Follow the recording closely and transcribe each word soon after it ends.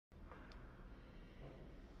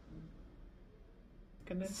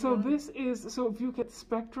So this is, so if you get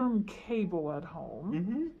Spectrum cable at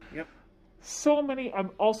home. Yep. So many,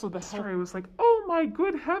 also the story was like, oh my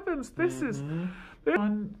good heavens, this is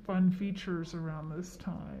fun features around this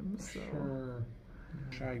time. So. Sure.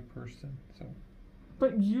 Shy person, so.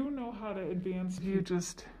 But you know how to advance. You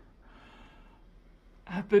just,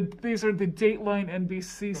 these are the Dateline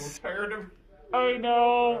NBC. So tired of. I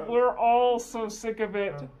know, we're all so sick of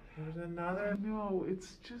it. There's another. No,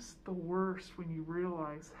 it's just the worst when you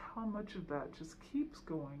realize how much of that just keeps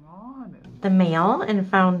going on. The mail and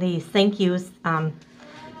found these thank yous.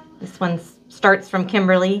 This one starts from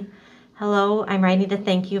Kimberly. Hello, I'm writing to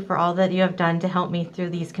thank you for all that you have done to help me through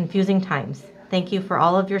these confusing times. Thank you for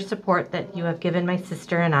all of your support that you have given my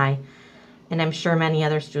sister and I, and I'm sure many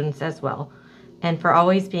other students as well, and for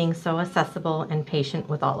always being so accessible and patient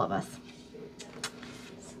with all of us.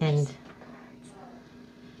 And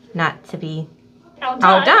not to be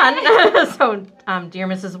outdone. So, dear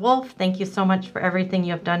Mrs. Wolf, thank you so much for everything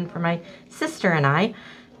you have done for my sister and I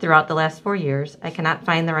throughout the last 4 years. I cannot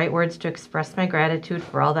find the right words to express my gratitude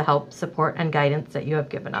for all the help, support, and guidance that you have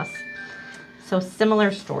given us. So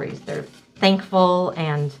similar stories. They're thankful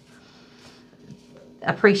and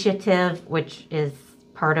appreciative, which is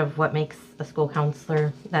part of what makes a school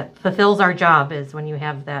counselor, that fulfills our job, is when you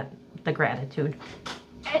have that, the gratitude.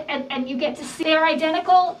 And you get to see they're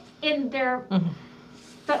identical in their,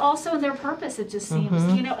 but also in their purpose, it just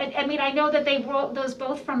seems, you know, I mean, I know that they wrote those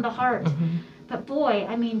both from the heart, but boy,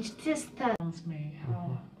 I mean, just the...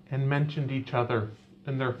 And mentioned each other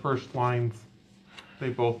in their first lines. They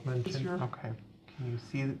both mentioned, okay. Can you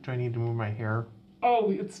see, do I need to move my hair?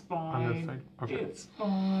 Oh, it's fine. On this side? Okay. It's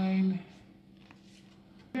fine.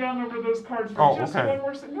 Down over those cards for just one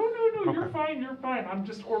more second. No, you're fine, you're fine. I'm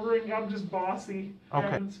just ordering, I'm just bossy.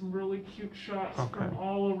 Having some really cute shots from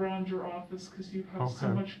all around your office because you have so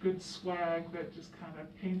much good swag that just kind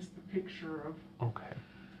of paints the picture of...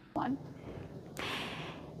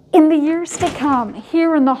 In the years to come,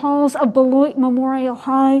 here in the halls of Beloit Memorial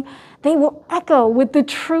High, they will echo with the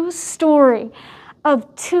true story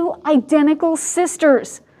of two identical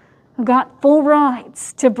sisters who got full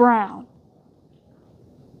rides to Brown.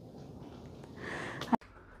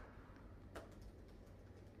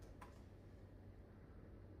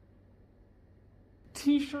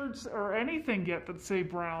 T-shirts or anything yet that say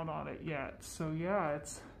Brown on it yet. So yeah,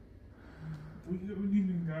 it's... We haven't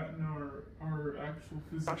even gotten our actual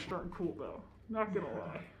physical. Gosh darn cool though, not gonna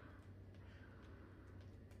lie.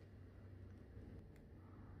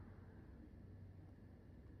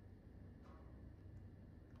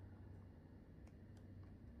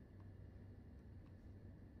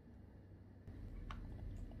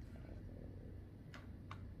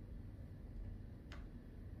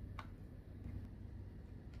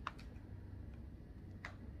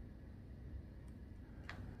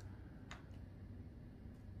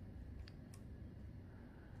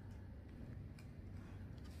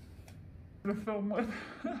 To film with.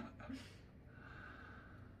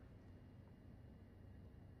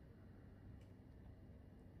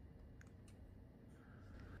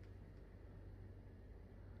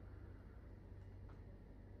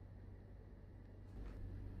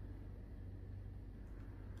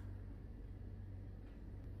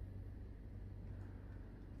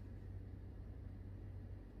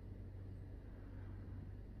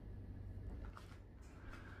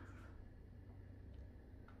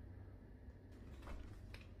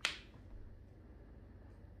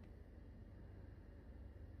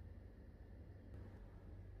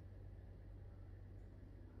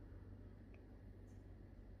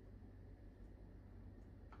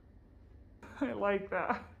 I like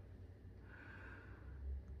that.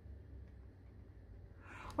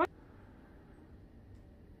 What?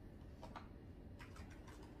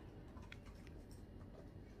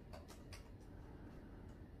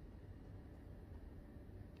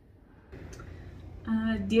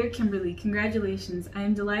 Dear Kimberly, congratulations. I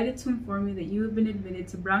am delighted to inform you that you have been admitted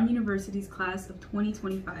to Brown University's class of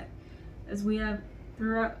 2025. As we have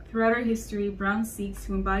throughout our history, Brown seeks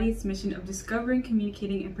to embody its mission of discovering,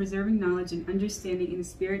 communicating, and preserving knowledge and understanding in the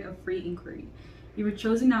spirit of free inquiry. You were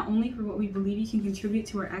chosen not only for what we believe you can contribute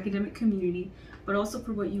to our academic community, but also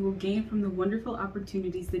for what you will gain from the wonderful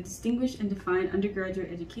opportunities that distinguish and define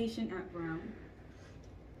undergraduate education at Brown.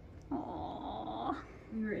 Aww.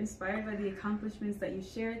 We were inspired by the accomplishments that you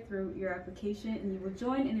shared through your application, and you will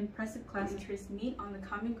join an impressive class of interests meet on the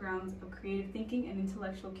common grounds of creative thinking and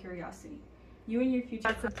intellectual curiosity. You and your future...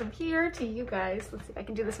 That's up from here to you guys. Let's see if I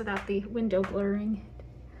can do this without the window blurring.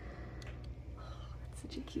 Oh, that's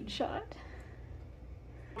such a cute shot.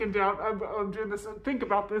 walking down, I'm doing this, think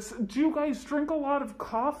about this. Do you guys drink a lot of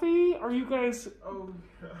coffee? Are you guys... Oh,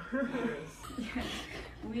 yes. Yes.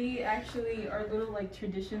 We actually, our little like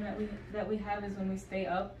tradition that we have is when we stay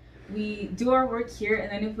up, we do our work here,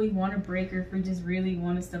 and then if we want a break or if we just really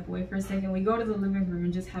want to step away for a second, we go to the living room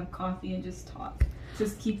and just have coffee and just talk.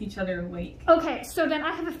 Just keep each other awake. Okay, so then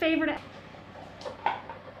I have a favorite.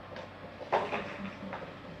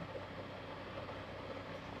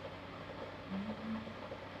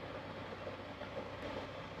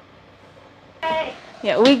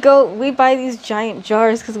 Yeah, we buy these giant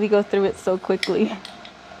jars because we go through it so quickly.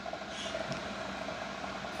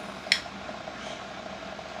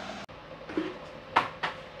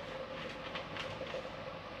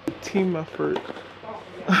 Team effort.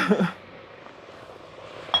 And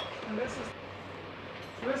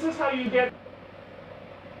this is how you get...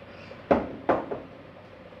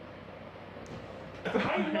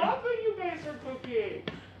 I love that you guys are cooking.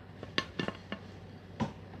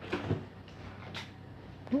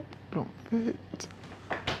 Don't fit.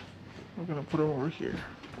 I'm gonna put them over here.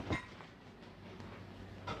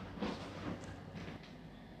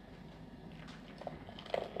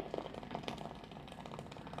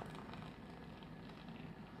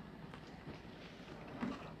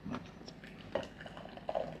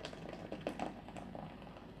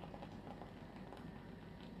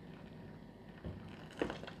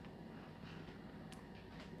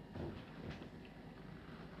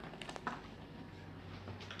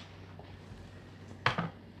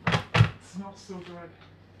 Smells so good.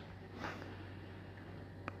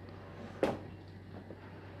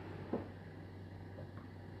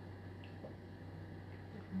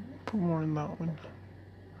 Put more in that one.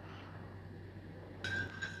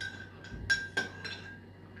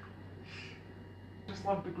 Just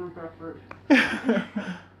love the group effort.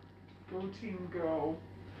 Go team, go.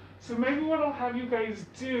 So maybe what I'll have you guys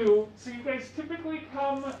do, so you guys typically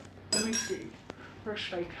come, let me see. Where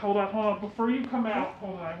should I, hold on. Before you come out,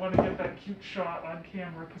 hold on. I want to get that cute shot on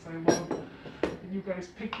camera because I love when you guys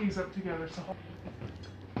pick these up together. So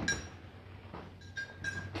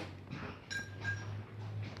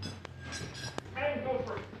and go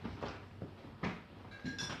for it.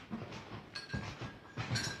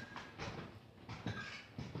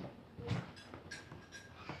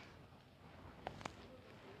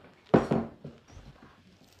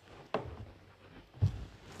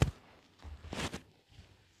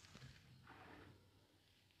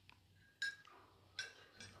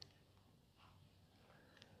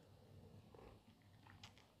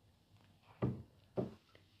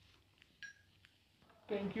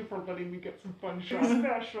 Thank you for letting me get some fun shots.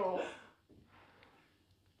 Special.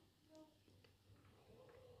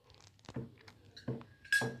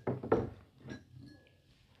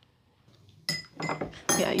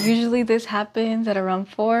 Yeah, usually this happens at around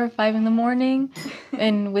 4 or 5 in the morning,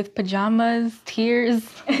 and with pajamas, tears,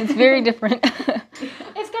 it's very different.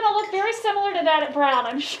 It's gonna look very similar to that at Brown,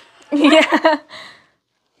 I'm sure. Yeah.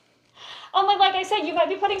 Only like I said, you might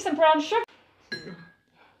be putting some brown sugar.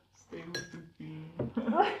 Stay with the beam.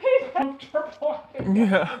 Right? Comfortable.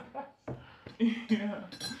 Yeah. Yeah.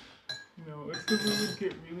 No, it's because we would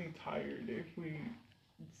get really tired if we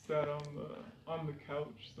sat on the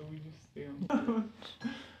couch, so we just stay on the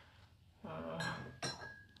couch.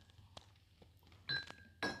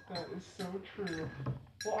 That is so true.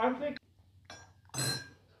 Well, I'm thinking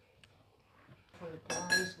for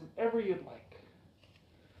guys, whatever you'd like.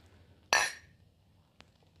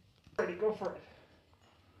 Ready, go for it.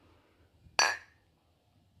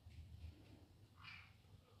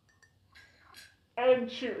 And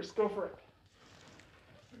cheers, go for it.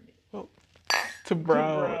 To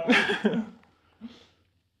Brown.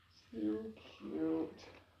 Too cute.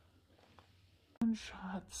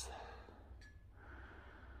 Shots.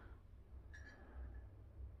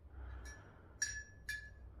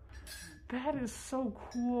 That is so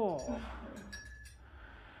cool.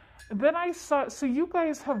 Then I saw, so you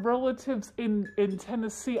guys have relatives in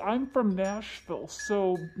Tennessee. I'm from Nashville,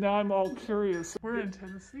 so now I'm all curious. We're in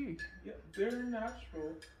Tennessee. Yeah, they're in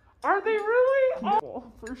Nashville. Are they really? Oh,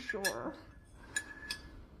 for sure.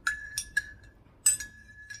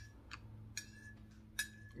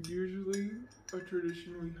 Usually, a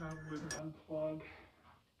tradition we have with Unplug.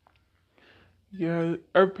 Yeah,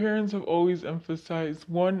 our parents have always emphasized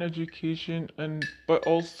one, education, but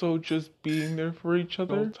also just being there for each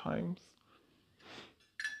other at times.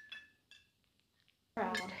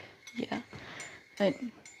 Proud. Yeah. But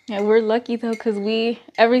yeah, we're lucky though, because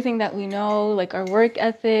everything that we know, like our work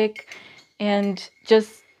ethic and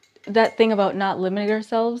just that thing about not limiting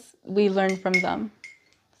ourselves, we learn from them.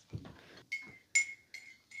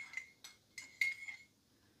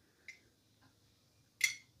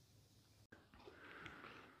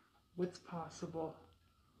 what's possible.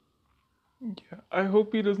 Yeah, I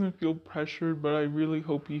hope he doesn't feel pressured, but I really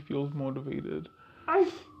hope he feels motivated. I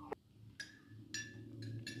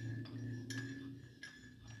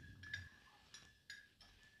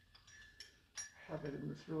have it in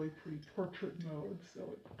this really pretty portrait mode, so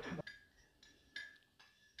it kind of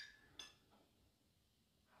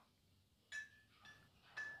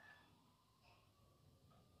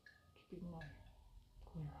keeping my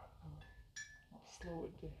clear. I'll slow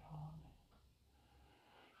it down.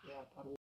 Yeah, that'll